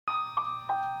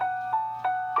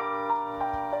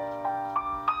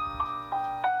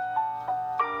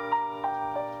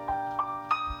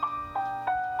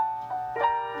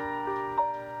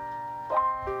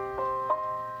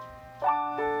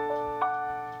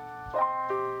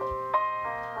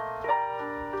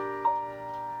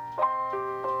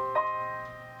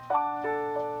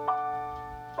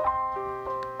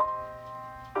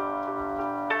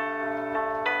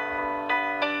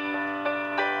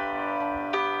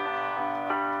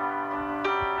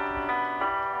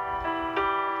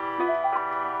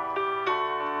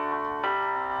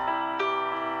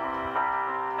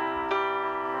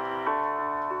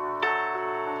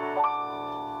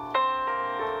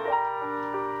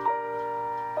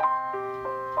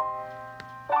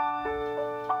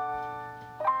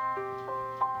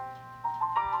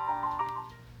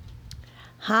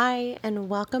Hi, and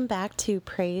welcome back to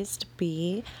Praised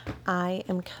Be. I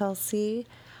am Kelsey.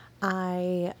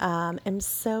 I am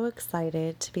so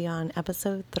excited to be on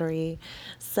episode 3.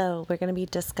 So, we're going to be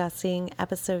discussing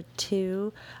episode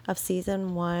 2 of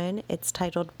season 1. It's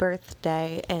titled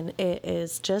Birthday, and it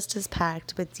is just as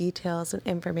packed with details and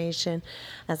information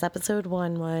as episode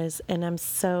 1 was. And I'm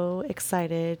so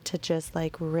excited to just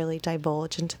really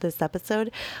divulge into this episode.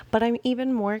 But I'm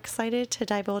even more excited to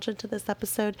divulge into this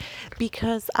episode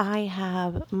because I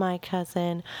have my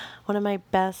cousin, one of my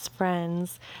best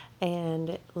friends,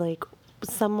 and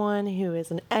someone who is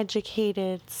an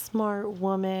educated, smart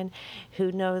woman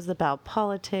who knows about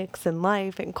politics and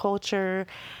life and culture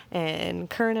and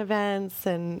current events,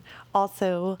 and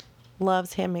also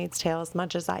loves Handmaid's Tale as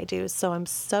much as I do. So I'm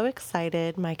so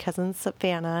excited. My cousin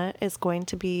Savannah is going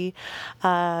to be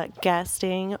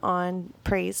guesting on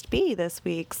Praised Be this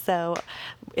week. So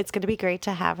it's going to be great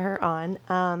to have her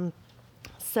on.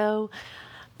 So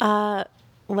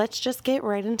let's just get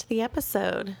right into the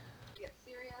episode. Get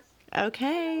serious.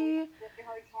 Okay. With a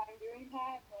hard time doing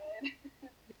that, but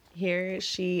Here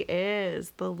she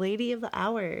is, the lady of the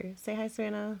hour. Say hi,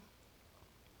 Savannah.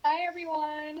 hi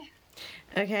everyone.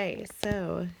 Okay,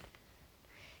 so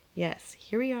yes,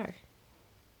 here we are.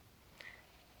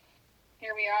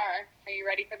 Here we are. Are you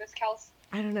ready for this, Kels?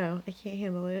 I don't know. I can't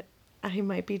handle it. I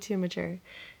might be too mature.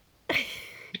 Do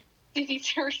you need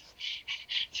to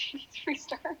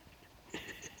restart?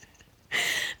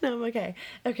 No, I'm okay.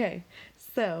 Okay,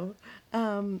 so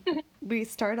we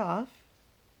start off.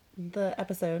 The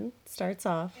episode starts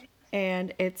off,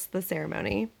 and it's the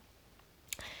ceremony.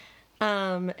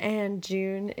 And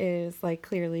June is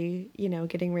clearly,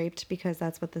 getting raped because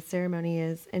that's what the ceremony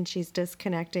is. And she's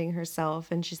disconnecting herself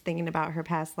and she's thinking about her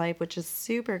past life, which is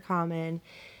super common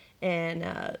in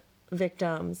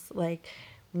victims. Like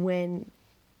when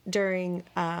during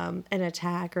an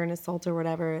attack or an assault or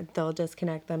whatever, they'll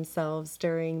disconnect themselves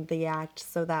during the act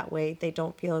so that way they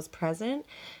don't feel as present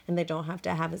and they don't have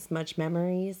to have as much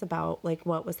memories about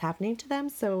what was happening to them.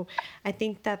 So I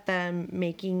think that them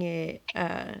making it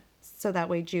so that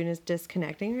way June is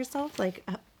disconnecting herself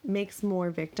makes more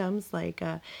victims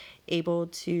able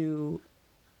to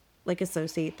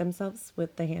associate themselves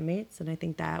with the handmaids, and I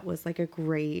think that was a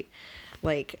great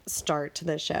start to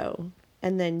the show.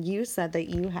 And then you said that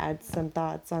you had some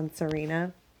thoughts on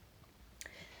Serena.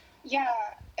 Yeah,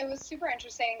 it was super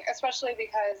interesting, especially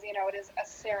because, it is a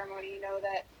ceremony. You know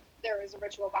that there is a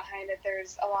ritual behind it.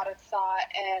 There's a lot of thought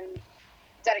and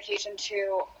dedication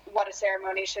to what a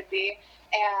ceremony should be.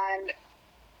 And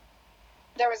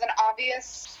there was an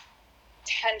obvious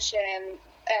tension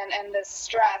and this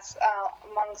stress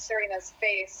among Serena's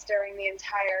face during the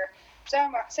entire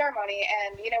ceremony.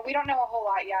 And, we don't know a whole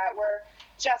lot yet. We're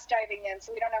just diving in,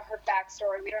 so we don't know her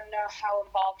backstory. We don't know how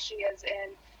involved she is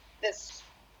in this,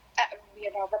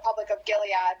 Republic of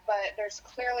Gilead. But there's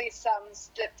clearly some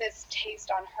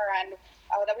distaste on her end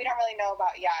that we don't really know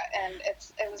about yet. And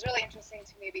it was really interesting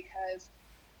to me because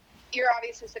you're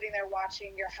obviously sitting there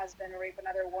watching your husband rape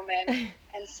another woman,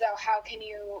 and so how can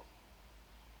you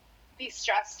be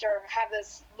stressed or have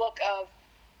this look of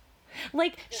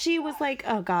she was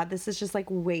oh God, this is just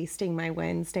wasting my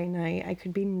Wednesday night. I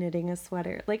could be knitting a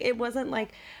sweater. It wasn't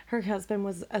like her husband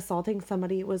was assaulting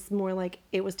somebody. It was more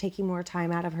it was taking more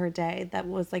time out of her day that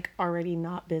was already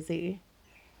not busy.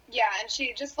 Yeah, and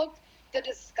she just looked the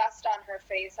disgust on her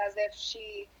face as if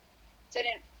she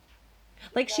didn't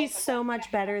she's so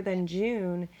much better than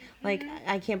June.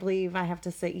 I can't believe I have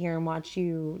to sit here and watch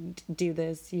you do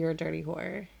this. You're a dirty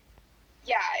whore.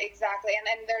 Yeah, exactly. And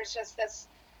then there's just this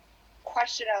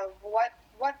question of what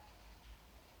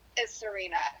is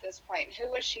Serena at this point?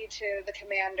 Who is she to the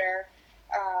commander?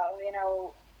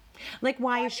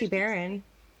 Why is she barren?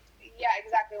 Yeah,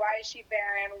 exactly. Why is she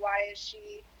barren? Why is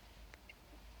she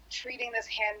treating this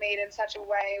handmaid in such a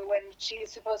way when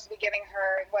she's supposed to be giving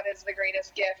her what is the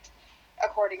greatest gift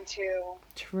according to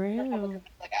True.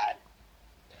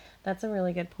 That's a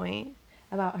really good point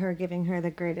about her giving her the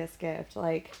greatest gift.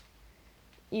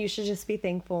 You should just be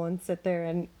thankful and sit there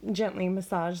and gently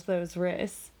massage those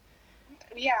wrists.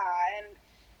 Yeah, and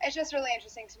it's just really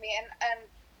interesting to me. And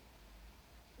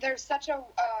there's such a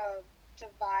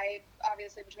divide,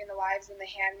 obviously, between the wives and the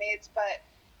handmaids, but,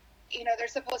 they're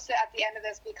supposed to, at the end of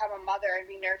this, become a mother and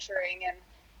be nurturing and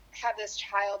have this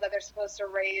child that they're supposed to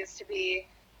raise to be,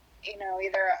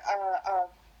 either a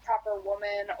proper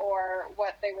woman or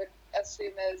what they would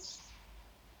assume is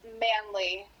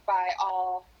manly by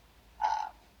all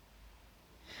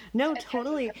no,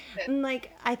 totally. And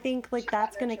I think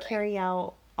that's going to carry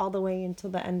out all the way until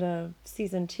the end of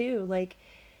season 2.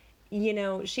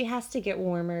 she has to get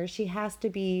warmer. She has to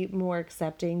be more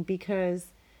accepting, because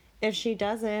if she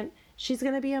doesn't, she's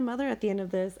going to be a mother at the end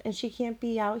of this, and she can't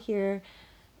be out here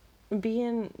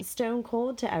being stone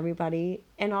cold to everybody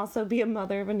and also be a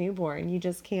mother of a newborn. You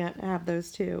just can't have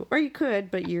those two. Or you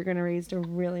could, but you're going to raise a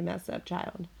really messed up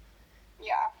child.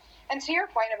 Yeah. And to your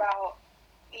point about,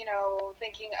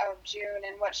 thinking of June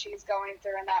and what she's going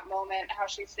through in that moment, how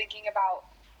she's thinking about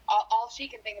all she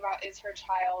can think about is her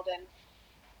child and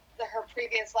her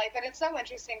previous life. And it's so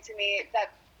interesting to me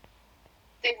that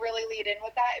they really lead in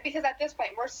with that, because at this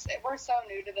point we're so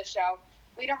new to the show.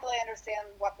 We don't really understand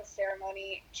what the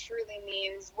ceremony truly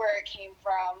means, where it came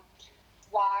from,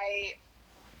 why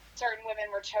certain women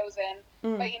were chosen.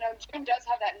 But June does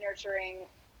have that nurturing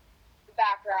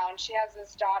background. She has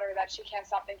this daughter that she can't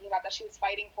stop thinking about, that she's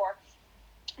fighting for,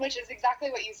 which is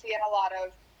exactly what you see in a lot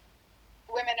of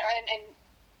women and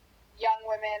young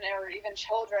women or even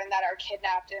children that are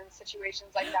kidnapped in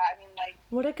situations like that. I mean, like,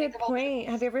 what a good point.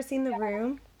 Have you ever seen The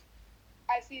Room?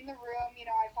 I've seen The Room.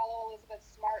 I follow Elizabeth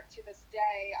Smart to this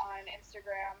day on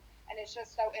Instagram, and it's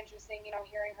just so interesting,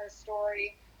 hearing her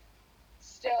story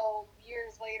still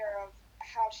years later of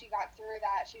how she got through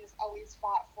that. She just always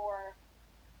fought for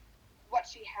what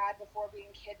she had before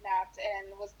being kidnapped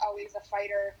and was always a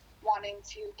fighter, wanting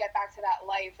to get back to that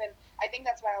life. And I think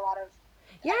that's why a lot of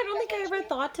I don't think I ever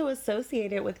thought to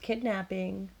associate it with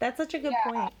kidnapping. That's such a good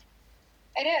point.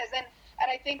 It is, and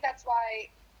I think that's why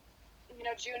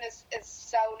June is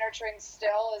so nurturing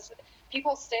still. Is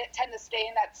people tend to stay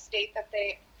in that state that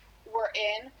they were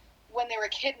in when they were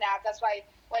kidnapped. That's why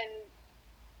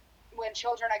when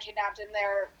children are kidnapped and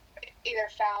they're either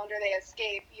found or they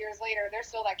escape years later, they're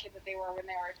still that kid that they were when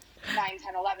they were 9,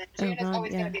 10, 11. June is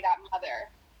always going to be that mother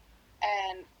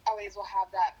and always will have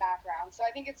that background. So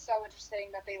I think it's so interesting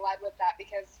that they led with that,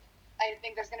 because I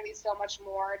think there's going to be so much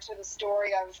more to the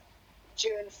story of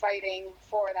June fighting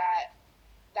for that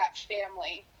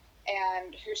family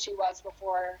and who she was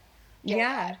before Gilead.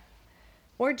 Yeah.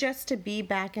 Or just to be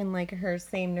back in, like, her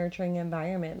same nurturing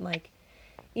environment. Like,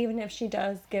 even if she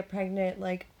does get pregnant,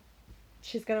 like,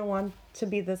 she's going to want to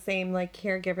be the same, like,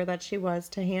 caregiver that she was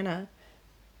to Hannah.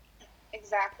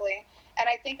 Exactly. And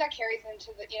I think that carries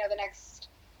into the next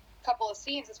couple of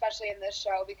scenes, especially in this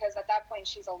show, because at that point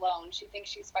she's alone. She thinks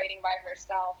she's fighting by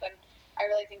herself, and I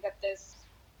really think that this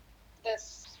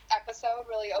episode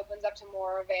really opens up to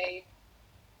more of a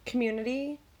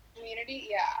community,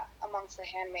 amongst the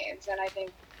handmaids. And I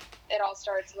think it all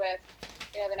starts with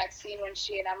the next scene when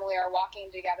she and Emily are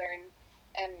walking together,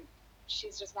 and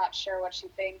she's just not sure what she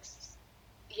thinks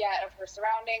yet of her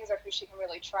surroundings or who she can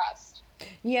really trust.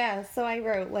 Yeah, so I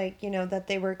wrote, like, that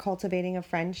they were cultivating a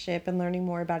friendship and learning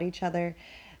more about each other.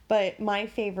 But my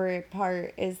favorite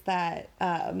part is that,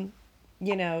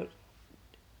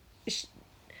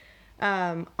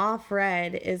 Off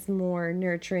Red is more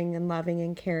nurturing and loving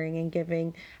and caring and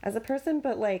giving as a person,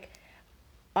 but, like,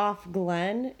 Off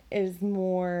Glenn is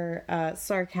more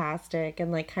sarcastic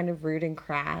and, like, kind of rude and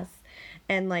crass.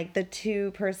 And, like, the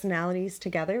two personalities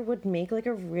together would make, like,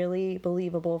 a really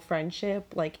believable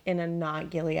friendship, like, in a not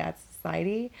Gilead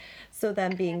society. So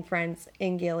them being friends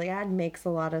in Gilead makes a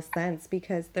lot of sense,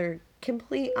 because they're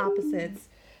complete opposites,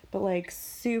 but, like,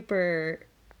 super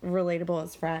relatable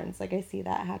as friends. Like, I see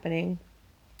that happening.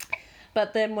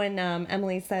 But then when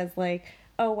Emily says, like,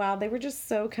 oh, wow, they were just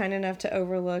so kind enough to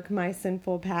overlook my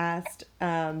sinful past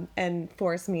and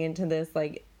force me into this,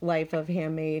 like, life of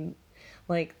handmaid,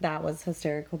 like, that was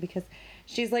hysterical, because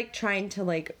she's, like, trying to,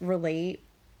 like, relate,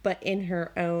 but in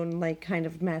her own, like, kind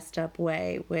of messed up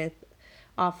way with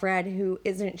Off Red, who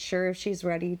isn't sure if she's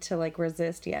ready to, like,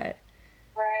 resist yet.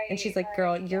 Right. And she's like,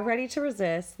 girl, you're ready to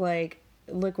resist. Like,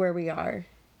 look where we are.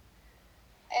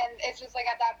 And it's just, like,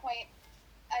 at that point,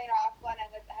 Off Glenn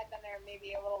had been there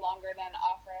maybe a little longer than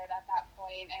Off Red at that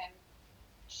point, and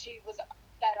she was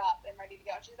fed up and ready to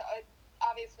go. She's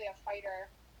obviously a fighter,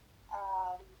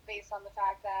 based on the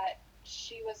fact that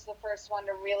she was the first one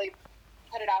to really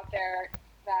put it out there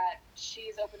that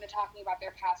she's open to talking about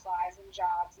their past lives and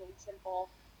jobs and simple.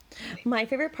 My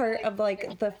favorite part of,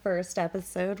 like, the first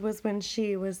episode was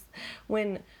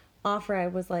when Off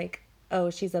Red was like, oh,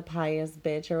 she's a pious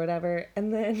bitch or whatever.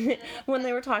 And then when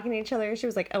they were talking to each other, she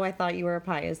was like, oh, I thought you were a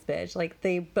pious bitch. Like,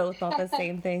 they both thought the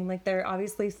same thing. Like, they're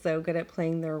obviously so good at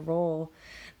playing their role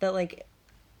that, like,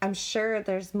 I'm sure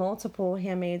there's multiple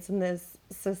handmaids in this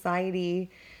society,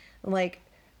 like,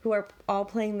 who are all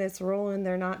playing this role, and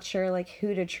they're not sure, like,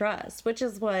 who to trust, which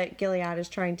is what Gilead is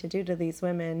trying to do to these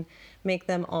women, make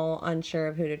them all unsure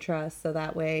of who to trust, so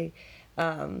that way,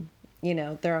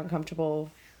 they're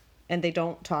uncomfortable and they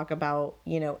don't talk about,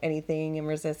 anything and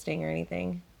resisting or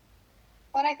anything.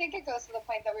 Well, and I think it goes to the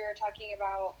point that we were talking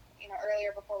about,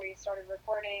 earlier before we started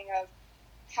recording, of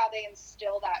how they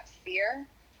instill that fear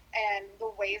and the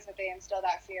ways that they instill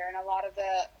that fear. And a lot of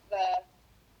the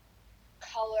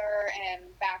color and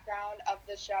background of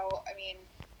the show, I mean,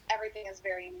 everything is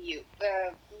very mute.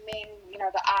 The main,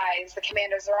 the eyes, the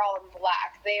commanders, they're all in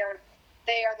black. They are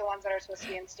the ones that are supposed to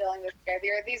be instilling this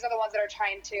fear. These are the ones that are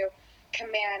trying to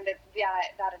command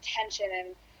that attention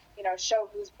and show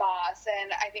who's boss.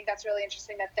 And I think that's really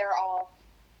interesting that they're all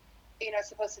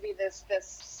supposed to be this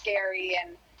scary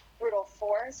and brutal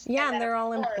force. Yeah, And and then of they're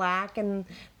all in course, black, and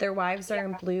their wives are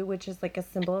in yeah, blue, which is like a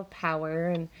symbol of power,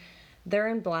 and they're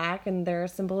in black, and they're a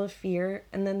symbol of fear,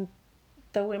 and then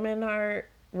the women are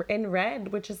in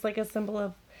red, which is like a symbol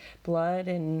of blood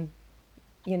and,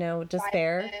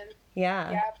 despair. violence,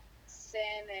 Yeah. yeah, sin,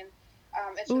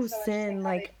 and it's Ooh, just so interesting sin, how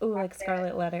they like depict it.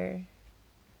 Scarlet Letter.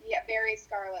 Yeah, very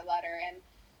Scarlet Letter, and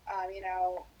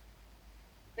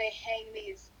they hang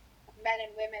these men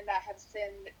and women that have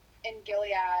sinned in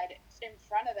Gilead in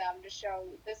front of them to show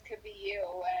this could be you,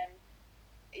 and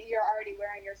you're already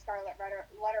wearing your Scarlet Letter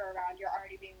around. You're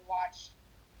already being watched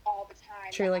all the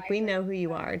time. True, The like we eyes are know who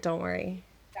you are, don't worry.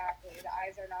 exactly. The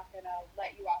eyes are not going to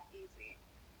let you off easy.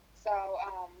 So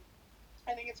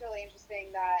I think it's really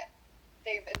interesting that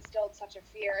they've instilled such a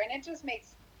fear, and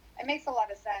it makes a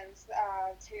lot of sense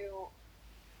to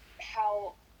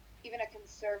how even a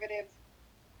conservative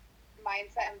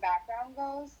mindset and background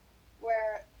goes,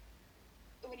 where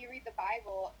when you read the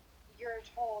Bible, you're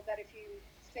told that if you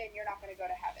sin, you're not going to go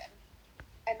to heaven,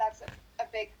 and that's a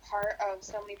big part of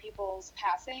so many people's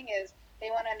passing is they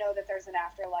want to know that there's an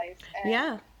afterlife, and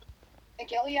Yeah.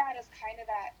 Gilead is kind of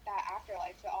that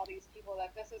afterlife to all these people,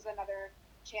 that this is another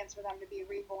chance for them to be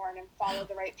reborn and follow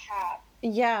the right path.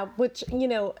 Yeah, which,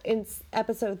 in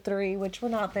episode 3, which we're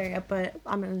not there yet, but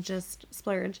I'm going to just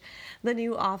splurge. The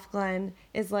new off Glenn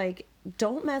is like,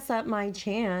 don't mess up my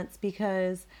chance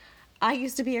because I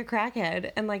used to be a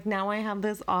crackhead and like now I have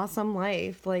this awesome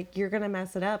life. Like, you're going to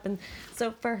mess it up. And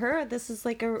so for her, this is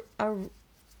like a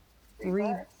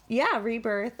Rebirth.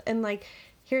 rebirth. And like,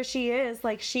 here she is,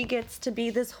 like, she gets to be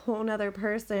this whole nother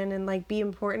person and like be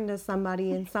important to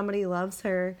somebody, and somebody loves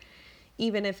her,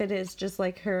 even if it is just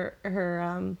like her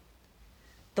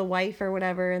the wife or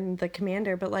whatever and the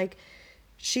commander. But like,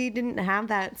 she didn't have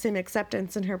that same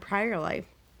acceptance in her prior life,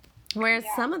 whereas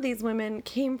Yeah. some of these women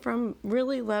came from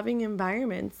really loving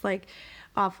environments, like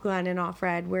off Glen and off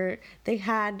Red, where they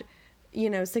had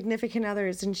significant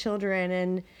others and children,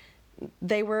 and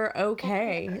they were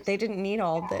okay. They didn't need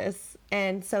all this.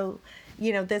 And so,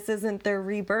 this isn't their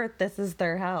rebirth, this is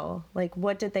their hell. Like,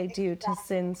 what did they do to Exactly.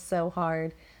 sin so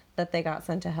hard that they got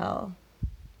sent to hell?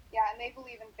 Yeah, and they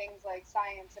believe in things like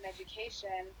science and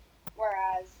education,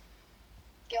 whereas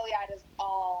Gilead is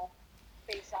all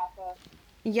based off of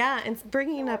Yeah, and the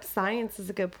bringing up word of God. science is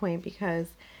a good point, because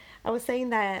I was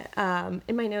saying that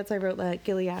in my notes I wrote that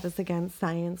Gilead is against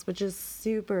science, which is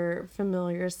super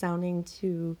familiar sounding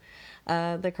to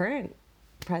the current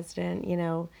president.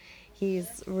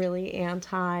 He's really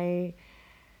anti.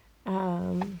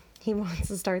 He wants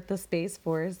to start the Space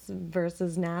Force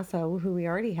versus NASA, who we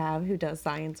already have, who does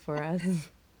science for us.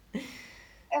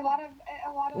 A lot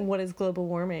of What is global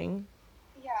warming?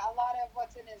 yeah, a lot of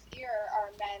what's in his ear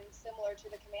are men similar to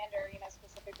the commander,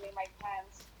 specifically Mike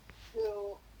Pence,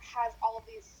 who has all of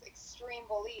these extreme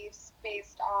beliefs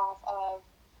based off of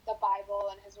the Bible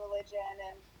and his religion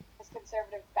and his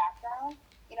conservative background.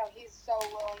 He's so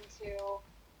willing to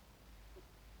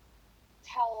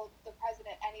tell the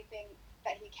president anything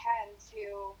that he can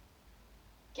to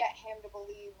get him to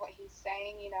believe what he's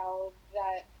saying,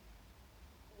 that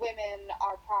women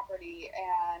are property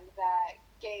and that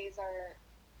gays are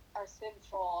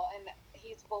sinful, and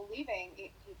he's believing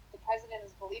the president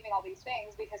is believing all these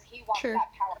things because he wants Sure.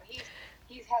 that power. He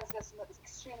has this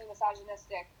extremely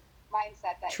misogynistic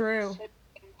mindset that True. he should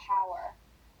be in power.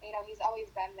 He's always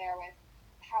been there with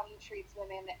how he treats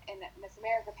women in Miss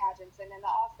America pageants and in the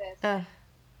office, and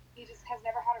he just has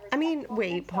never had a I respect mean, for women, wait,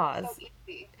 so it's so pause.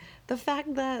 easy. The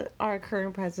fact that our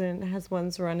current president has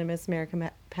once run a Miss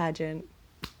America pageant,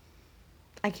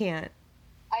 I can't.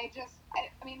 I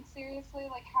mean, seriously,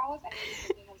 like, how is anybody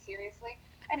taking him seriously?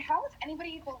 And how is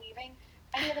anybody believing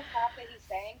any of the crap that he's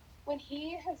saying when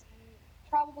he has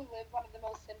probably lived one of the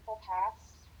most sinful paths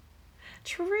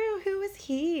True, who is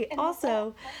he? in the world?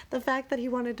 Also, the fact that he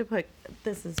wanted to put,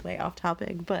 this is way off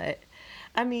topic, but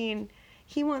I mean,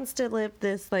 he wants to live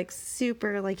this like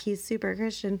super, like he's super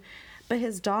Christian, but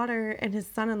his daughter and his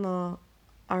son in law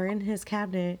are in his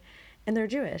cabinet and they're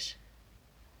Jewish.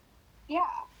 Yeah,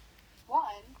 one.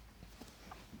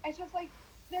 It's just like,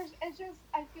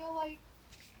 I feel like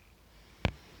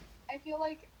I feel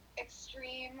like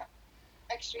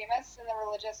extremists in the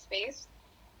religious space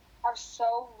are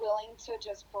so willing to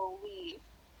just believe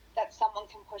that someone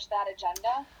can push that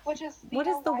agenda, which is, What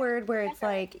is the why word where it's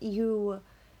banter. like you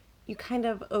kind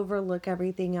of overlook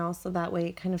everything else so that way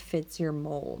it kind of fits your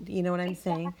mold. You know what I'm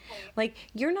saying? Exactly. Like,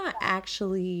 you're not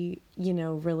actually,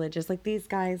 religious. Like, these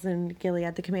guys in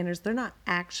Gilead, the commanders, they're not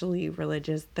actually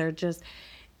religious. They're just,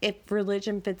 if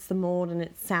religion fits the mold and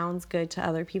it sounds good to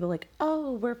other people, like,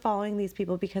 oh, we're following these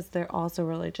people because they're also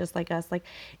religious like us. Like,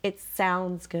 it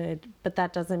sounds good, but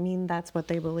that doesn't mean that's what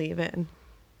they believe in.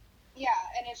 Yeah,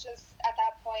 and it's just at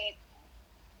that point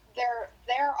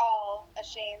they're all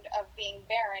ashamed of being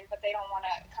barren, but they don't want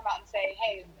to come out and say,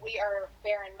 "Hey, we are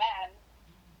barren men."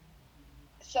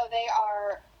 So they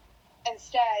are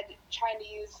instead trying to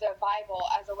use the Bible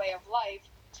as a way of life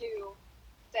to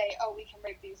say, "Oh, we can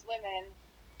rape these women,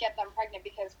 get them pregnant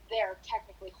because they're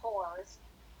technically whores,"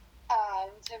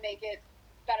 to make it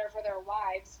better for their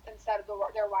wives instead of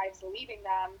their wives leaving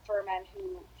them for men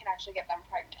who can actually get them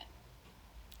pregnant.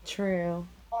 True.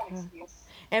 What an excuse.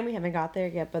 And we haven't got there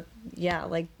yet, but yeah,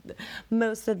 like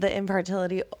most of the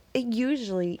infertility, it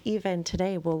usually, even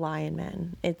today, will lie in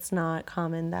men. It's not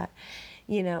common that,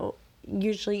 you know,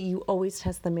 usually you always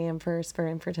test the man first for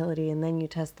infertility and then you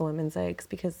test the woman's eggs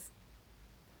because,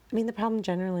 I mean, the problem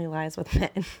generally lies with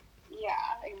men. Yeah,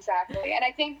 exactly. And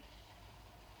I think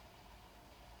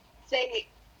they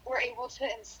were able to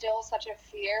instill such a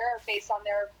fear based on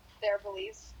their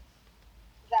beliefs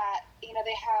that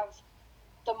they have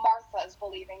the Marthas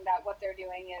believing that what they're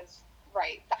doing is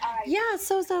right. The eyes Yeah, believing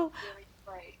so, that so what they're doing is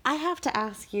right. I have to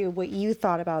ask you what you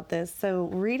thought about this. So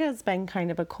Rita's been kind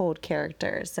of a cold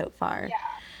character so far. Yeah.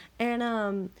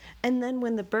 And then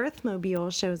when the birth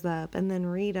mobile shows up and then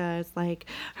Rita is like,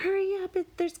 hurry up,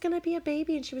 there's gonna be a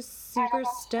baby, and she was I super have a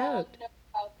whole stoked. note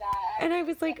about that. And I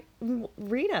was like,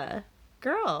 Rita,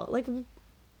 girl, like,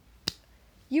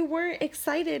 you weren't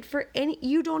excited for any,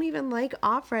 you don't even like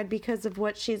Offred because of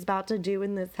what she's about to do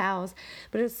in this house.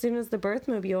 But as soon as the birth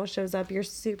mobile shows up, you're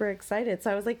super excited.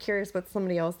 So I was like curious what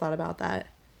somebody else thought about that.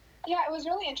 Yeah, it was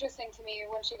really interesting to me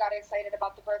when she got excited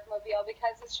about the birthmobile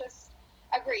because it's just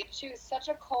agreed. She was such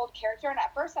a cold character, and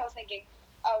at first I was thinking,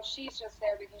 oh, she's just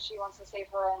there because she wants to save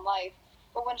her own life.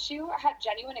 But when she had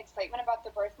genuine excitement about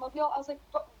the birthmobile, I was like,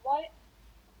 but what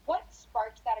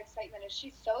sparked that excitement? Is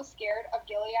she so scared of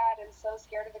Gilead and so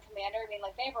scared of the commander? I mean,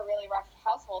 like, they have a really rough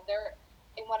household. They're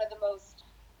in one of the most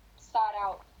sought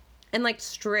out And like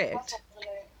strict. households in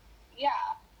the, yeah,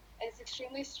 it's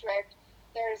extremely strict.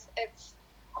 It's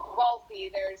wealthy.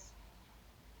 There's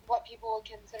what people would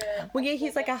consider Well, yeah,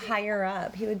 he's like a higher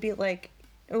up. He would be like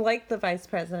the vice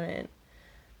president.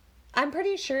 I'm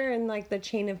pretty sure in like the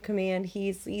chain of command,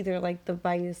 he's either like the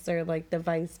vice or like the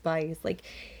vice. Like,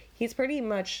 he's pretty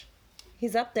much,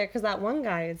 he's up there because that one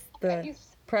guy is the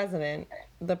he's president.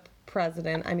 The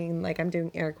president. I mean, like, I'm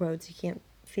doing air quotes. You can't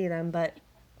see them, but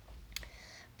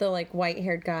the like white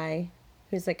haired guy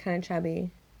who's like kind of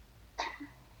chubby.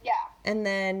 yeah, And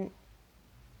then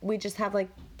we just have like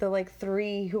the like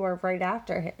three who are right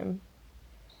after him.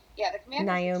 yeah. The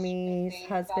commander Naomi's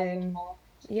husband.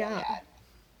 Yeah. Gilead.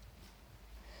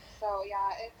 So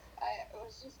yeah, it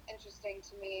was just interesting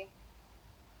to me,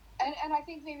 and I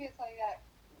think maybe it's something that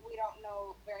we don't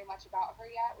know very much about her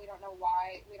yet. We don't know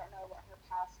why. We don't know what her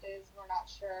past is. We're not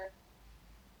sure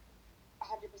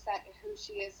 100% who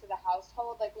she is to the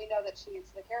household. Like, we know that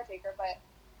she's the caretaker, but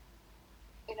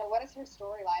what is her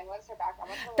storyline? What is her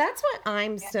background? That's what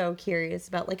I'm so curious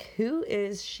about. Like, who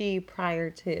is she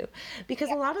prior to? Because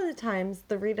a lot of the times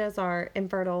the Ritas are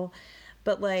infertile,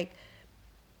 but like,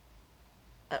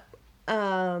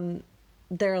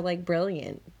 they're like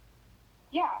brilliant.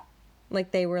 Yeah.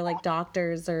 Like, they were like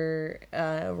doctors or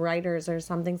writers or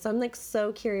something. So I'm like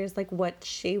so curious, like, what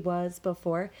she was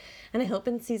before. And I hope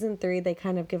in season 3 they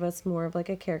kind of give us more of like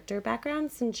a character background,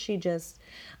 since she just,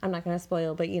 I'm not going to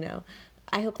spoil, but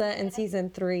I hope that in season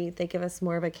 3 they give us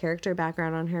more of a character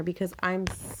background on her, because I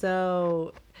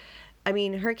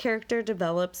mean, her character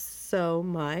develops so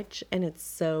much and it's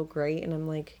so great. And I'm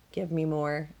like, give me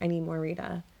more. I need more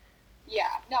Rita. Yeah,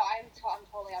 no, I'm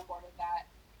totally on board with that.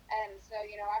 And so,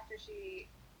 after she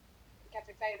gets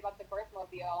excited about the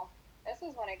birthmobile, this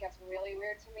is when it gets really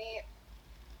weird to me.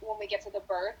 When we get to the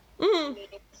birth,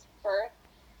 birth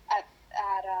at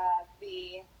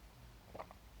the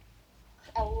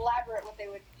elaborate, what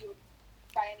you would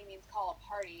by any means call a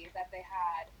party that they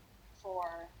had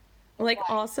for. Like,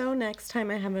 also, next time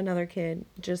I have another kid,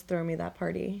 just throw me that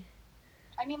party.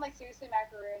 I mean, like, seriously,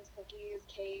 macaroons, cookies,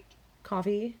 cake,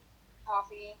 coffee,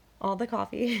 all the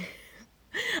coffee.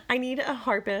 I need a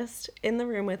harpist in the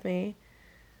room with me.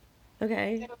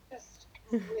 Okay. It was just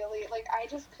really, like, I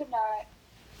just could not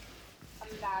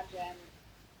imagine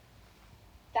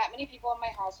that many people in my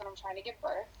house when I'm trying to give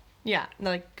birth. Yeah,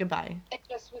 like, goodbye. It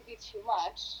just would be too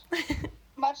much.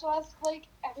 Much less, like,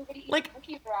 everybody eating Like,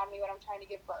 cookies around me when I'm trying to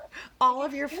give birth. all Like,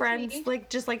 of your excuse friends, me, like,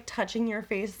 just, like, touching your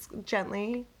face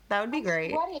gently. That would be I'm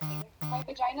great. sweating. My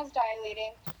vagina's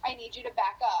dilating. I need you to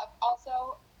back up.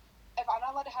 Also, if I'm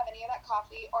not allowed to have any of that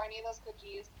coffee or any of those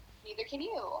cookies, neither can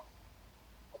you.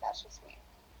 But that's just me.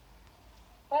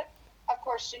 But, of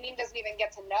course, Janine doesn't even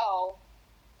get to know,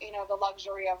 you know, the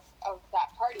luxury of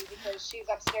that party because she's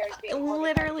upstairs being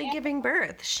Literally giving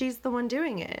birth. She's the one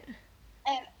doing it.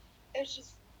 And it's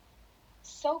just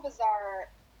so bizarre,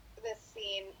 this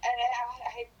scene. And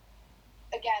I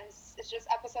again, it's just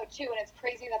episode 2, and it's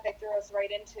crazy that they threw us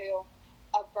right into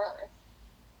a birth.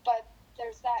 But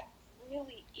there's that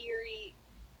really eerie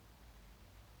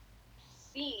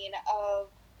scene of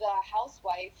the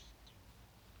housewife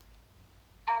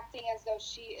acting as though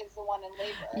she is the one in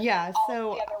labor. Yeah, all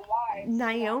so the other wives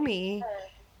Naomi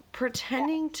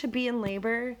pretending to be in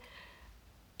labor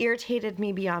irritated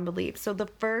me beyond belief. So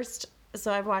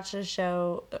I've watched this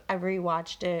show, I've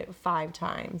rewatched it 5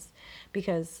 times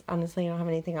because honestly I don't have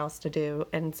anything else to do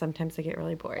and sometimes I get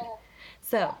really bored.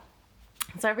 So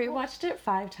I rewatched it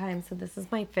 5 times, so this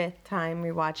is my 5th time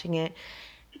rewatching it.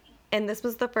 And this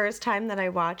was the first time that I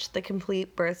watched the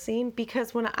complete birth scene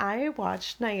because when I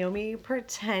watched Naomi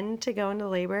pretend to go into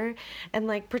labor and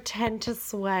like pretend to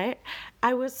sweat,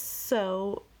 I was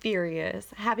so furious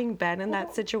having been in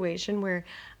that situation where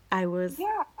I was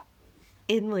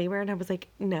in labor and I was like,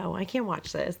 no, I can't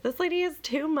watch this. This lady is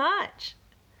too much.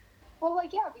 Well,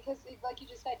 like, yeah, because like you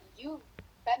just said, you've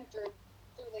been through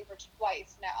labor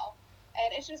twice now.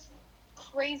 And it's just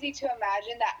crazy to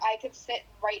imagine that I could sit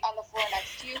right on the floor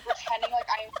next to you pretending like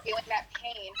I am feeling that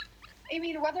pain. I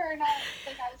mean, whether or not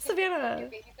like I was Savannah,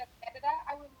 babies at the end of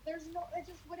that, it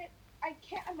just wouldn't. I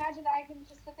can't imagine that I can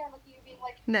just sit there and look at you being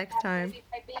like, next time,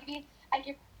 my baby, I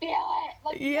can feel it.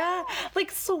 Like, yeah,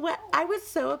 like sweat. I was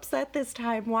so upset this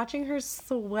time watching her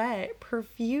sweat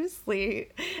profusely,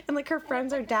 and like her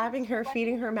friends are dabbing her,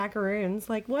 feeding her macaroons.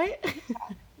 Like what?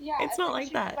 Yeah, it's not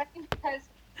like that. Sweating because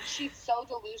she's so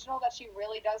delusional that she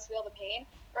really does feel the pain,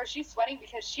 or she's sweating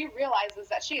because she realizes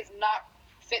that she is not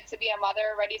fit to be a mother,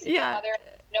 ready to be a mother,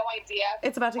 no idea.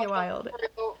 It's about to get wild.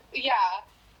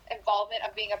 Involvement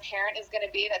of being a parent is going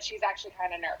to be that she's actually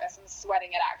kind of nervous and sweating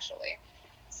it actually.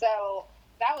 So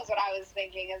that was what I was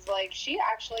thinking is like she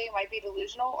actually might be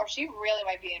delusional or she really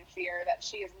might be in fear that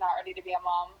she is not ready to be a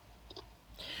mom.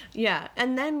 Yeah,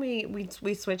 and then we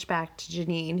switch back to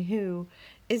Janine, who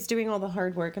is doing all the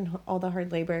hard work and all the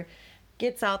hard labor,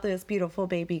 gets out this beautiful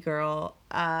baby girl,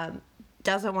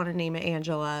 doesn't want to name it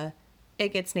Angela.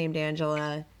 It gets named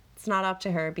Angela. It's not up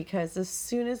to her because as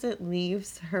soon as it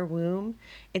leaves her womb,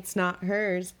 it's not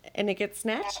hers, and it gets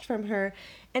snatched from her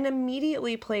and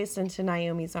immediately placed into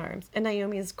Naomi's arms. And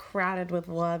Naomi is crowded with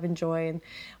love and joy and,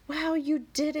 wow, you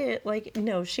did it. Like,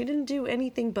 no, she didn't do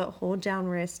anything but hold down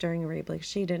wrists during a rape. Like,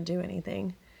 she didn't do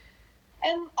anything.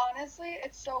 And honestly,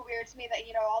 it's so weird to me that,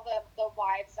 you know, all the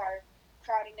wives are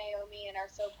crowding Naomi and are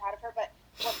so proud of her. But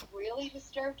what really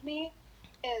disturbed me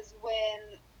is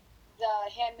when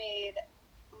the handmaid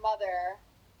mother,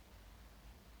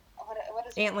 what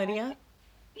is Aunt Lydia? Name?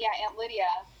 Yeah, Aunt Lydia.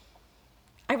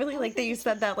 I really like that you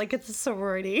said that like it's a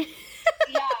sorority.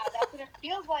 Yeah, that's what it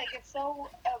feels like. It's so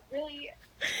really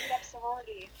beat up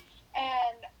sorority.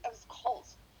 And it was cult.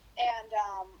 And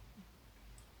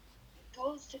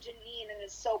goes to Janine and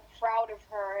is so proud of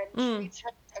her and treats her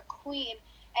like a queen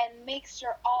and makes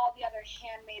sure all the other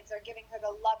handmaids are giving her the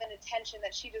love and attention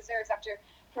that she deserves after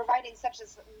providing such a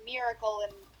miracle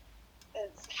and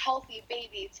a healthy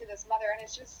baby to this mother. And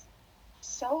it's just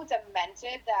so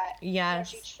demented that you know,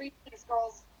 she treats these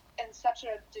girls in such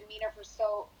a demeanor for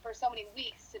so many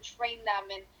weeks to train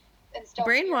them and still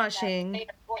brainwashing. They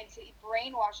are going to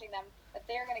brainwashing them that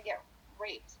they are going to get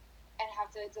raped and have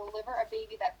to deliver a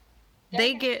baby that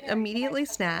they get immediately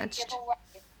snatched.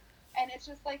 And it's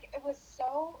just like, it was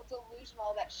so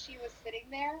delusional that she was sitting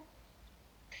there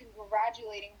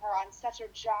congratulating her on such a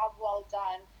job well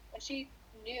done when she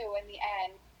knew in the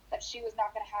end that she was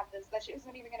not going to have this, that she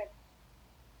wasn't even going to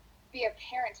be a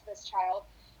parent to this child.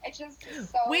 It's just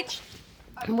so... Which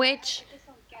I just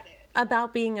don't get it.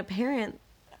 About being a parent,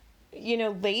 you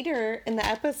know, later in the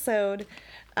episode,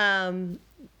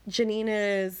 Janine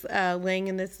is laying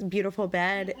in this beautiful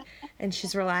bed and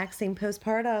she's relaxing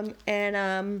postpartum,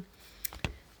 and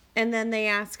then they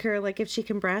ask her like if she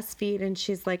can breastfeed, and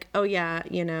she's like, oh yeah,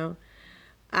 you know,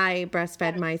 I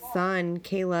breastfed my son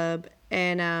Caleb,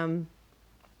 and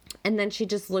And then she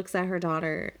just looks at her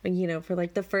daughter, you know, for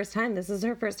like the first time. This is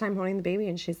her first time holding the baby.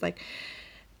 And she's like,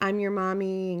 I'm your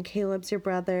mommy and Caleb's your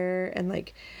brother. And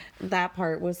like that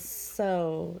part was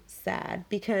so sad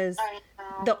because I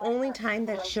know. the My only heart time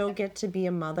that broke. she'll get to be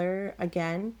a mother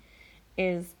again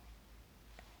is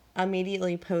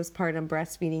immediately postpartum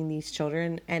breastfeeding these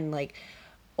children, and like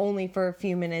only for a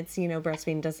few minutes. You know,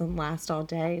 breastfeeding doesn't last all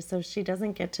day, so she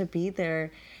doesn't get to be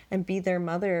there and be their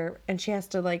mother, and she has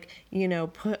to like, you know,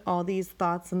 put all these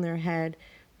thoughts in their head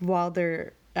while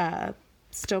they're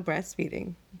still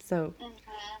breastfeeding. So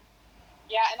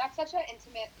Yeah, and that's such an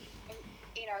intimate,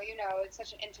 it's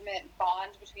such an intimate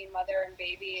bond between mother and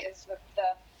baby is the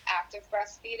act of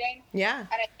breastfeeding. yeah. And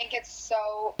I think it's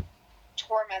so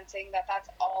tormenting that that's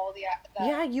all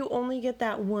Yeah, you only get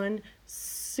that one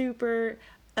super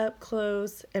up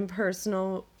close and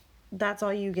personal. That's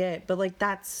all you get. But like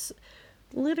that's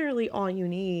literally all you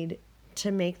need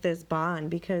to make this bond,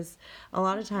 because a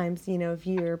lot of times, you know, if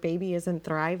your baby isn't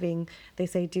thriving, they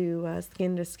say do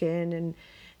skin to skin and,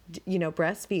 you know,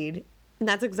 breastfeed. And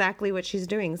that's exactly what she's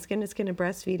doing, skin to skin and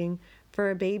breastfeeding for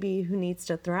a baby who needs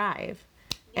to thrive.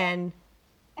 Yeah. And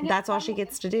And that's it's all she primal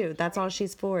gets to do. instinct, That's all right?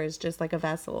 she's for, is just like a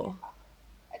vessel.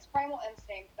 It's primal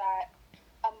instinct that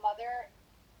a mother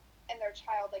and their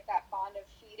child, like that bond of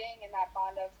feeding and that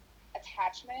bond of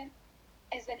attachment,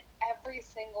 is in every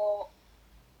single,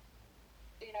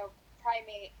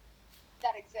 primate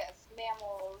that exists.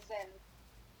 Mammals and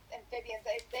amphibians,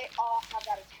 they all have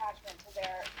that attachment to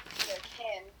their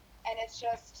kin, and it's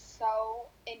just so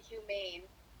inhumane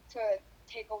to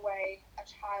take away a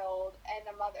child and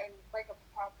a mother and break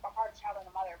apart a child and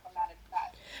a mother from that.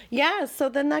 Yeah, so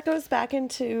then that goes back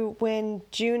into when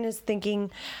June is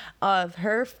thinking of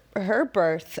her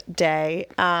birthday,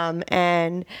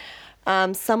 and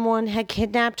someone had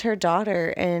kidnapped her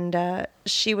daughter, and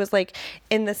she was like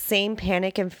in the same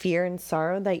panic and fear and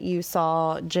sorrow that you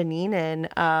saw Janine in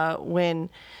when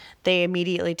they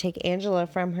immediately take Angela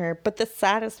from her. But the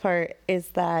saddest part is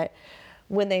that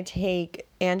when they take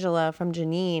Angela from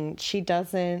Janine, she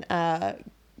doesn't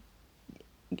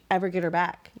ever get her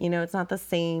back. You know, it's not the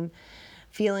same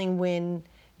feeling when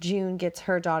June gets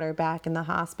her daughter back in the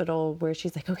hospital, where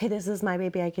she's like, okay, this is my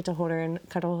baby. I get to hold her and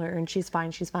cuddle her and she's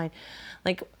fine. She's fine.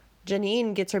 Like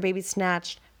Janine gets her baby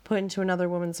snatched, put into another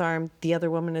woman's arm. The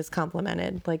other woman is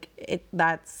complimented. Like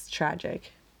that's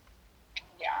tragic.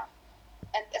 Yeah,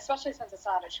 and especially since it's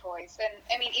not a choice. And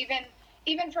I mean,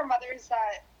 even for mothers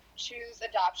that choose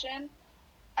adoption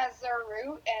as their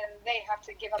route, and they have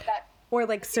to give up that. Or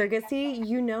like surrogacy,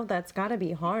 you know, that's got to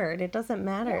be hard. It doesn't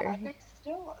matter.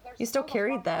 Yeah, You still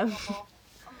carried them.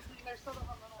 There's still the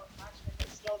hormonal attachment.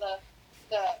 There's still the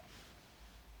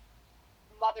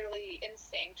motherly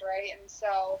instinct, right? And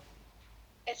so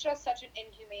it's just such an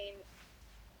inhumane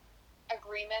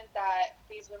agreement that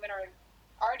these women are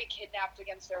already kidnapped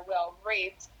against their will,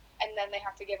 raped, and then they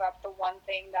have to give up the one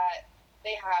thing that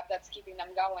they have that's keeping them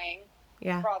going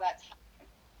for all that time.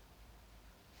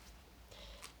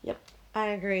 Yep, I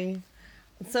agree.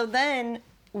 So then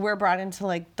we're brought into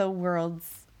like the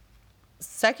world's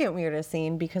second weirdest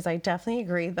scene, because I definitely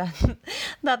agree that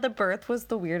that the birth was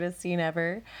the weirdest scene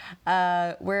ever.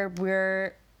 Where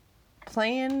we're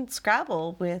playing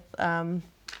Scrabble with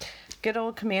good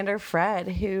old Commander Fred,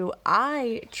 who Most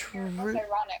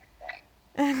ironic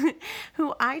thing.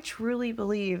 who I truly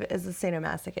believe is a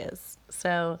sadomasochist.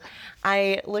 So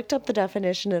I looked up the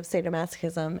definition of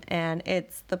sadomasochism, and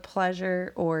it's the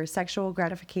pleasure or sexual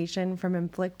gratification from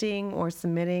inflicting or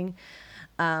submitting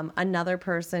another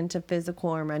person to physical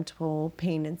or mental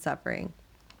pain and suffering,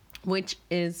 which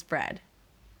is Fred.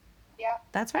 Yeah.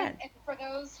 That's Fred. And for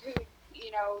those who,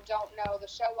 don't know the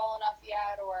show well enough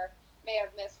yet or may have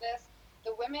missed this,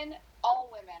 the women, all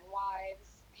women,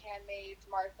 wives, handmaids,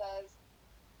 Marthas,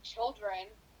 children,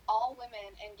 all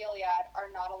women in Gilead are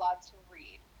not allowed to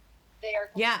read. They are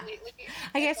completely. Yeah.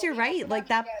 I guess you're right. Like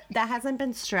that hasn't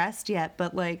been stressed yet,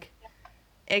 but like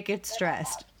it gets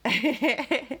stressed. So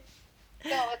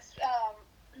it's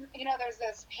there's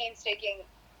this painstaking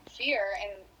fear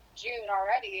in June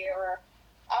already, or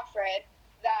Alfred,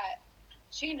 that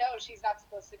she knows she's not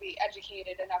supposed to be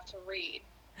educated enough to read.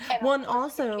 And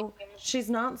also, she's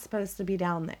not supposed to be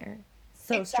down there.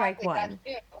 So exactly, strike one.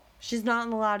 She's not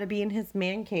allowed to be in his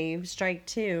man cave. Strike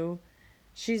two.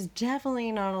 She's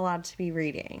definitely not allowed to be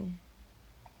reading.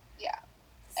 Yeah.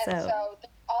 And so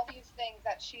all these things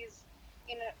that she's,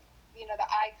 the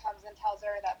eye comes and tells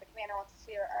her that the commander wants to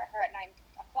see her at 9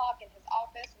 o'clock in his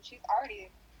office, and she's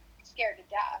already scared to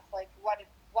death. Like, what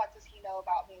does he know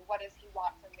about me? What does he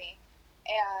want from me?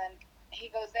 And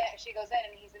she goes in,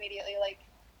 and he's immediately like,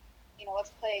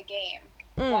 let's play a game.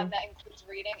 one that includes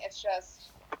reading. It's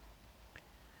just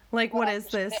like, what is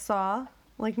this, Saw?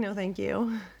 Like, no, thank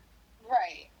you.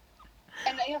 Right.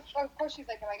 And of course she's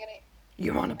like, am I gonna?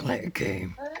 You want to play a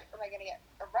game? Hurt? Am I gonna get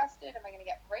arrested? Am I gonna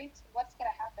get raped? What's gonna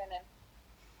happen?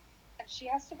 And she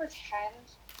has to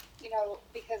pretend,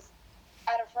 because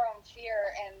out of her own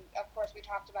fear, and of course we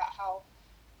talked about how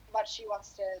much she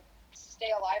wants to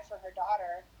stay alive for her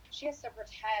daughter. She has to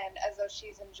pretend as though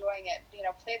she's enjoying it.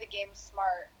 Play the game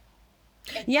smart.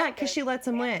 Yeah, because she lets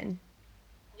him win.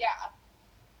 Yeah.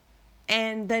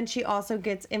 And then she also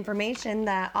gets information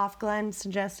that Glenn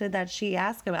suggested that she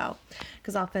ask about.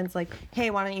 Because Glenn's like, hey,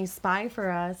 why don't you spy for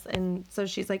us? And so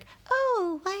she's like,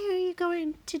 oh, why are you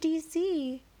going to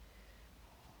D.C.?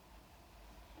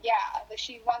 Yeah, like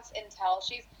she wants intel.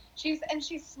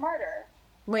 She's smarter.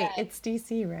 Wait, it's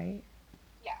D.C., right?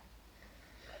 Yeah.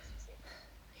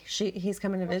 It's D.C. He's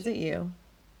coming to visit you.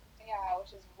 Yeah,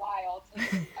 which is wild to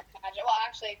imagine. Well,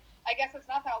 actually, I guess it's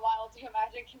not that wild to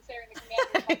imagine considering the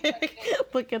commander.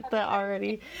 Look at that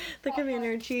already. The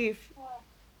commander-in-chief.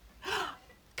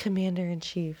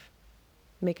 Commander-in-chief.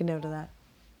 Make a note of that.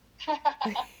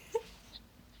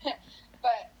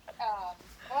 But,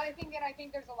 well, I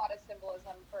think there's a lot of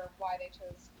symbolism for why they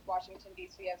chose Washington,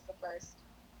 D.C. as the first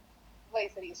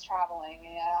place that he's traveling.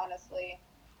 And honestly,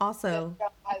 also,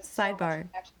 sidebar.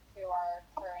 To our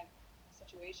current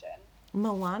situation.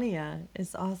 Melania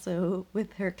is also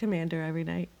with her commander every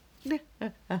night.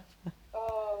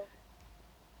 Oh.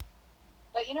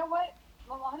 But you know what?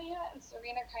 Melania and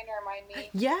Serena kind of remind me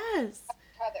yes. of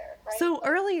each other, right? So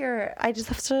earlier, I just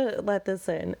have to let this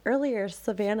in. Earlier,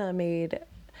 Savannah made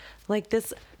like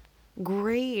this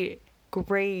great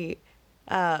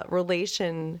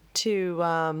relation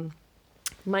to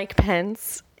Mike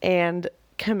Pence and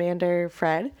Commander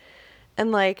Fred.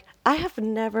 And, like, I have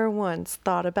never once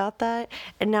thought about that,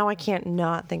 and now I can't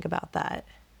not think about that.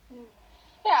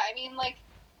 Yeah, I mean, like,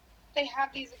 they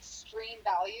have these extreme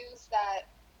values that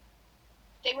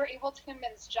they were able to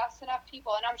convince just enough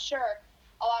people, and I'm sure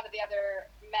a lot of the other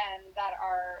men that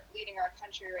are leading our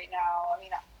country right now, I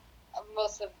mean,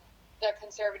 most of the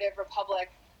conservative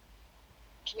Republic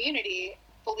community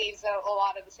believes a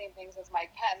lot of the same things as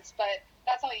Mike Pence, but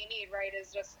that's all you need, right,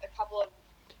 is just a couple of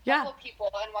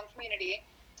people in one community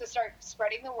to start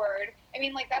spreading the word. I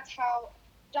mean, like, that's how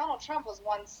Donald Trump was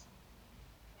once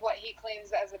what he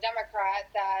claims as a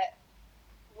Democrat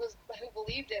who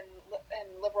believed in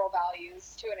liberal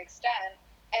values to an extent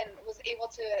and was able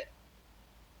to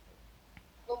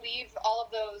believe all of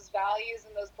those values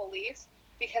and those beliefs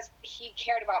because he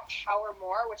cared about power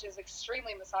more, which is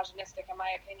extremely misogynistic in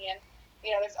my opinion.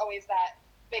 There's always that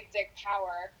big dick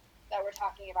power that we're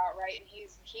talking about, right? And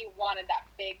he wanted that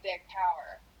big dick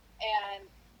power, and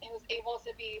he was able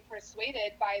to be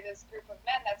persuaded by this group of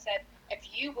men that said, if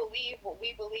you believe what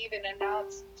we believe and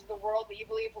announce to the world that you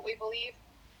believe what we believe,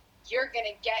 you're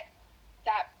gonna get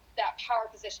that power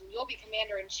position. You'll be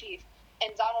commander-in-chief.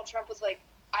 And Donald Trump was like,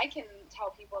 I can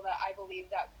tell people that I believe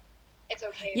that it's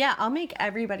okay. Yeah, I'll make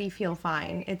everybody feel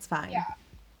fine. It's fine. Yeah.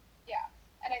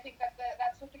 And I think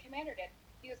that's what the commander did.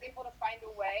 He was able to find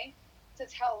a way to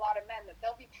tell a lot of men that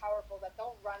they'll be powerful, that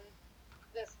they'll run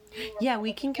this new... Yeah,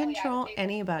 we can control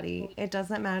anybody. It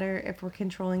doesn't matter if we're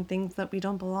controlling things that we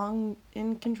don't belong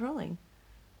in controlling.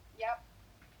 Yep.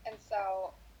 And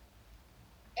so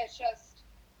it's just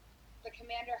the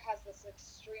commander has this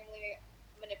extremely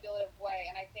manipulative way,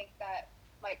 and I think that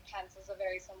Mike Pence is a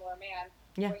very similar man,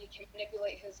 where he can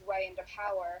manipulate his way into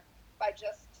power by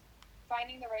just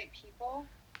finding the right people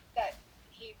that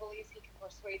he believes he can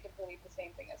persuade to believe the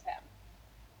same thing as him.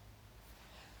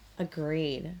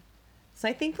 Agreed. So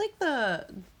I think like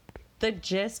the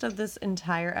gist of this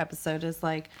entire episode is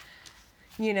like,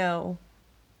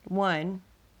 one,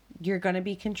 you're going to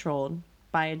be controlled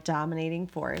by a dominating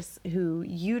force who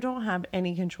you don't have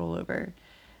any control over.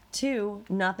 Two,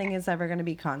 nothing is ever going to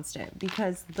be constant,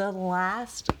 because the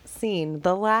last scene,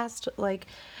 the last like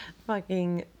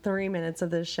fucking 3 minutes of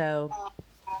this show,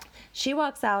 she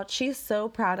walks out. She's so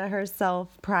proud of herself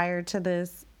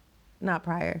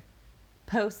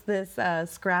post this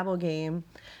Scrabble game.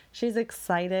 She's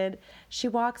excited. She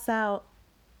walks out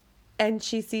and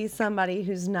she sees somebody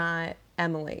who's not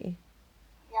Emily.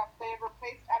 Yeah, they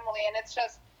replaced Emily, and it's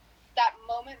just that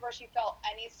moment where she felt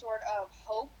any sort of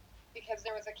hope, because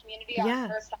there was a community on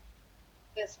her side.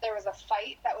 There was a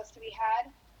fight that was to be had.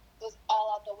 It was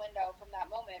all out the window from that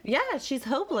moment. Yeah, she's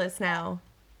hopeless now.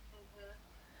 Mm-hmm.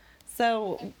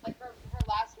 So, and, like, her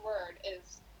last word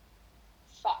is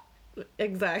fuck.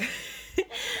 Exactly.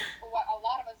 What a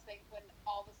lot of us think when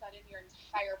all of a sudden your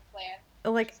entire plan,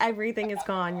 like, everything is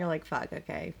gone, you're like, fuck,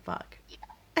 okay, fuck.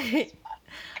 Yeah.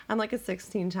 I'm like a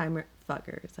 16-timer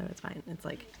fucker, so it's fine. It's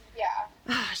like,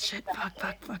 Yeah. shit,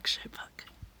 Exactly. fuck, shit, fuck.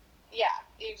 Yeah,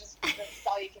 that's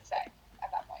all you can say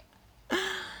at that point.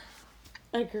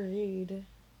 Agreed.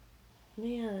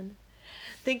 Man.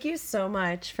 Thank you so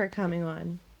much for coming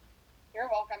on. You're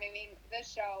welcome. I mean,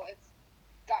 this show, it's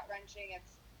gut-wrenching,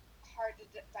 it's hard to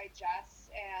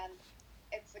digest, and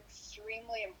it's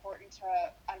extremely important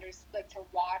to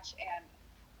watch and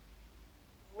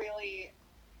really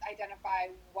identify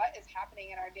what is happening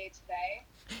in our day to day.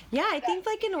 Yeah, I think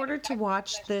like in order to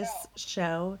watch this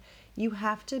show, you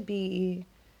have to be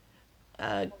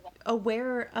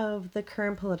aware of the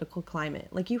current political climate.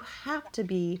 Like you have to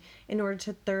be in order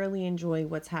to thoroughly enjoy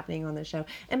what's happening on the show.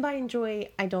 And by enjoy,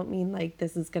 I don't mean like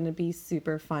this is going to be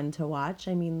super fun to watch.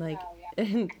 I mean like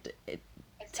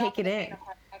take it in.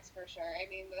 That's for sure. I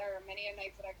mean, there are many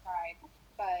nights that I cried,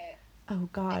 but oh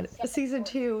god, season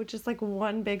 2, just like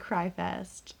one big cry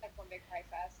fest. Like one big cry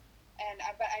fest.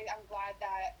 But I'm glad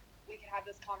that we can have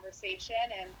this conversation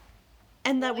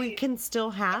and that we can still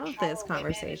have this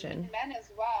conversation. And men as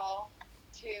well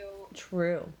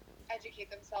to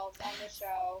educate themselves on the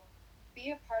show,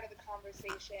 be a part of the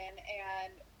conversation,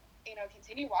 and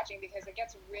continue watching because it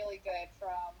gets really good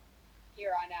from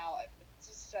here on out.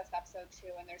 It's just episode 2,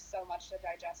 and there's so much to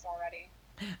digest already.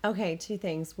 Okay, 2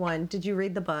 things. 1, did you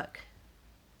read the book?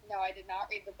 No, I did not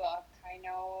read the book. I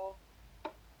know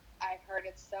I've heard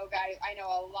it's so good. I know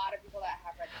a lot of people that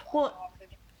have read the book. Well,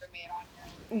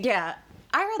 yeah,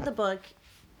 I read the book.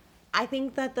 I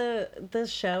think that the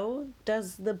show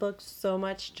does the book so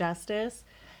much justice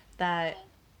that,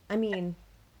 I mean,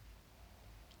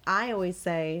 I always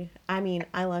say, I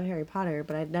love Harry Potter,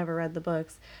 but I'd never read the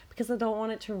books because I don't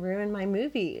want it to ruin my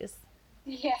movies.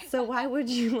 Yeah. So why would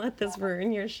you let this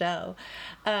ruin your show?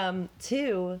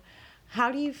 2,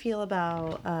 how do you feel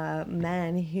about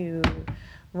men who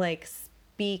like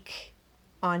speak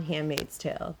on Handmaid's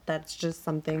Tale? That's just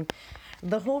something.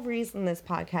 The whole reason this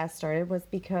podcast started was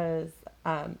because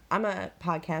I'm a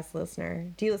podcast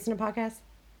listener. Do you listen to podcasts?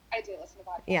 I do listen to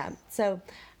podcasts. Yeah. So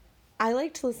I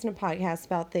like to listen to podcasts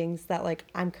about things that like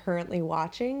I'm currently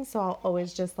watching. So I'll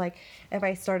always just like, if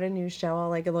I start a new show, I'll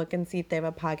like look and see if they have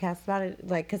a podcast about it.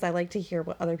 Like, cause I like to hear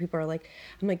what other people are like.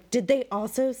 I'm like, did they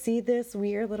also see this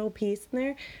weird little piece in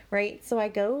there? Right. So I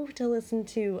go to listen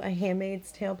to a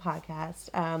Handmaid's Tale podcast.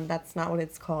 That's not what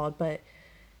it's called, but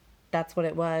that's what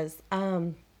it was.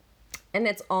 And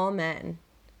it's all men.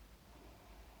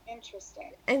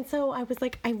 Interesting. And so I was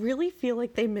like, I really feel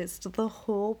like they missed the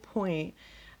whole point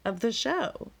of the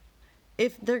show.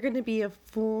 If they're going to be a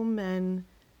full men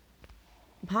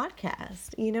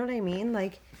podcast, you know what I mean?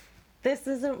 Like, this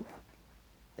isn't,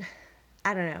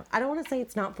 I don't know. I don't want to say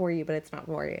it's not for you, but it's not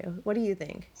for you. What do you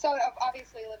think? So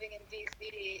obviously living in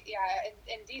DC,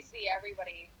 in DC,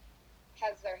 everybody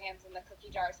has their hands in the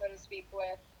cookie jar, so to speak,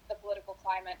 with the political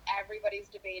climate. Everybody's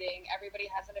debating. Everybody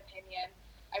has an opinion.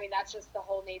 I mean, that's just the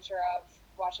whole nature of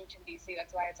Washington, D.C.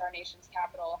 That's why it's our nation's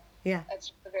capital. Yeah. It's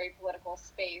just a very political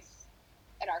space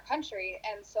in our country.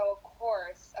 And so, of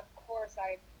course,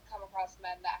 I've come across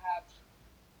men that have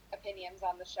opinions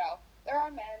on the show. There are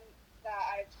men that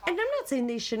I've talked to. And I'm not saying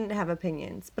they shouldn't have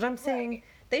opinions, but I'm saying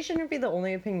they shouldn't be the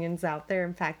only opinions out there.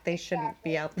 In fact, they shouldn't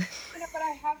be out there. But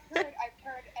I've heard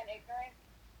an ignorant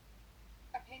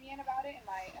opinion about it, in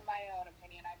my own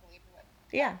opinion, I believe.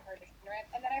 Yeah. I've heard ignorant.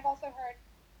 And then I've also heard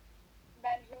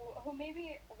men who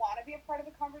maybe want to be a part of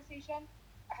the conversation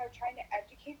are trying to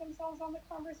educate themselves on the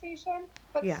conversation,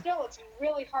 but still it's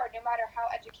really hard no matter how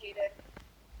educated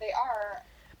they are.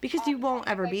 Because you won't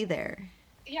ever be there.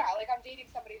 Yeah, like I'm dating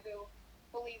somebody who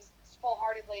believes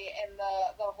full-heartedly in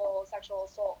the whole sexual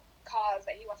assault cause,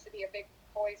 that he wants to be a big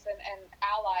voice and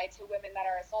ally to women that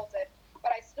are assaulted,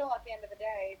 but I still, at the end of the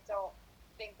day, don't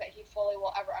think that he fully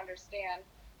will ever understand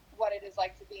what it is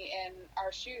like to be in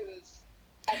our shoes.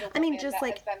 I mean, just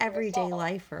like everyday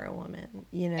life for a woman,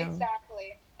 you know?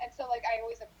 Exactly. And so, like, I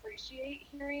always appreciate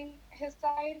hearing his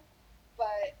side,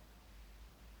 but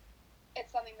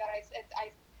it's something that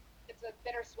it's a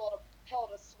bitter pill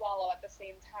to swallow at the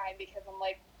same time, because I'm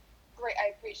like, great,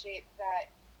 I appreciate that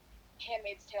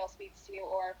Handmaid's Tale speaks to you,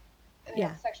 or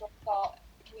the sexual assault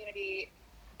community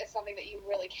is something that you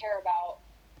really care about,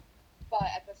 but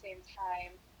at the same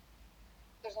time,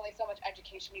 there's only so much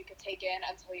education you could take in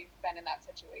until you've been in that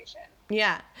situation.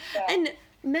 Yeah. So. And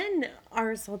men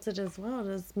are assaulted as well,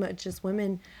 as much as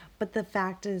women. But the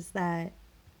fact is that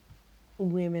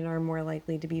women are more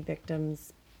likely to be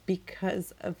victims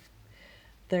because of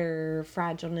their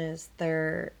fragileness,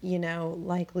 their,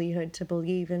 likelihood to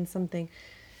believe in something.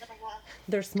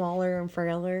 They're smaller and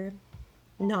frailer.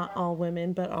 Not all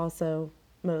women, but also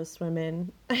most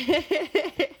women.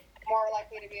 more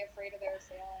likely to be afraid of their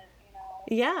assailant, you know.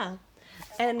 Yeah.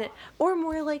 And or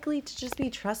more likely to just be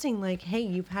trusting, like, hey,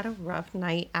 you've had a rough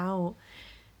night out.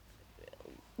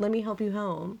 Let me help you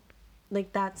home.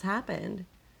 Like, that's happened.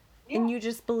 Yeah. And you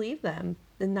just believe them.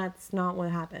 And that's not what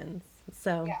happens.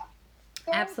 So, Yeah.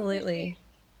 So absolutely.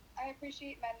 I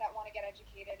appreciate men that want to get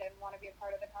educated and want to be a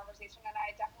part of the conversation. And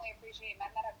I definitely appreciate men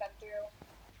that have been through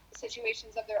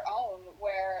situations of their own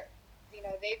where, you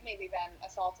know, they've maybe been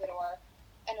assaulted or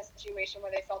in a situation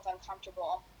where they felt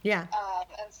uncomfortable. Yeah.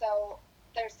 And so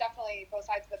there's definitely both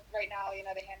sides. But right now, you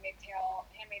know, the Handmaid's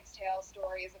Tale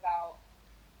story is about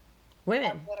women.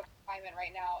 Our political climate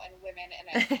right now and women in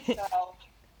it. So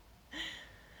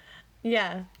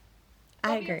yeah,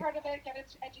 I be agree. a part of it, get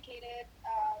educated. You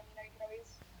know, you can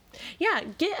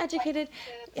always get educated.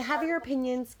 Have your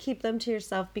opinions. Keep them to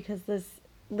yourself, because this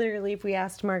literally, if we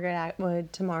asked Margaret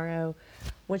Atwood tomorrow,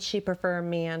 would she prefer a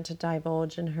man to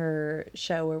divulge in her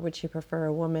show, or would she prefer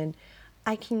a woman?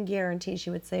 I can guarantee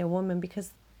she would say a woman,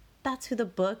 because that's who the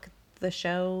book, the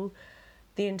show,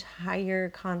 the entire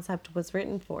concept was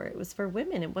written for. It was for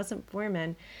women. It wasn't for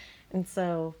men. And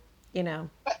so, you know,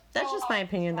 that's just my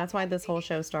opinion. That's why this whole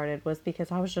show started, was because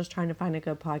I was just trying to find a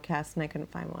good podcast and I couldn't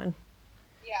find one.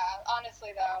 Yeah,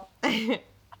 honestly though,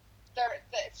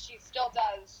 she still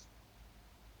does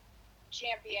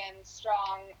champion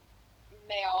strong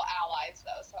male allies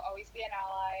though. So always be an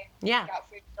ally. Yeah. Look out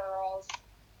for your girls.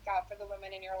 Look out for the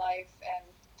women in your life, and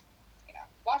you know,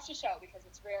 watch the show because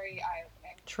it's very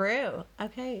eye-opening. True.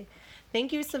 Okay.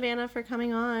 Thank you, Savannah, for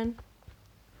coming on.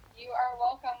 You are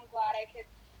welcome. Glad I could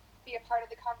be a part of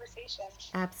the conversation.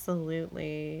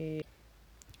 Absolutely.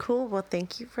 Cool. Well,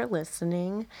 thank you for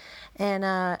listening. And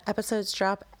episodes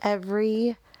drop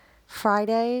every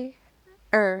Friday,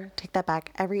 or take that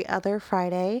back, every other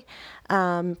Friday.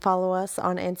 Follow us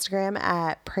on Instagram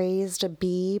at Praised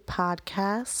Be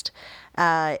Podcast.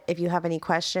 If you have any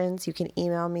questions, you can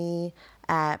email me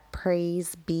at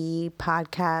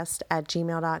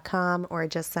praisebepodcast@gmail.com, or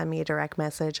just send me a direct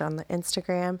message on the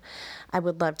Instagram. I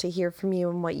would love to hear from you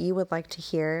and what you would like to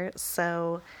hear.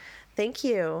 So thank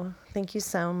you. Thank you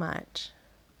so much.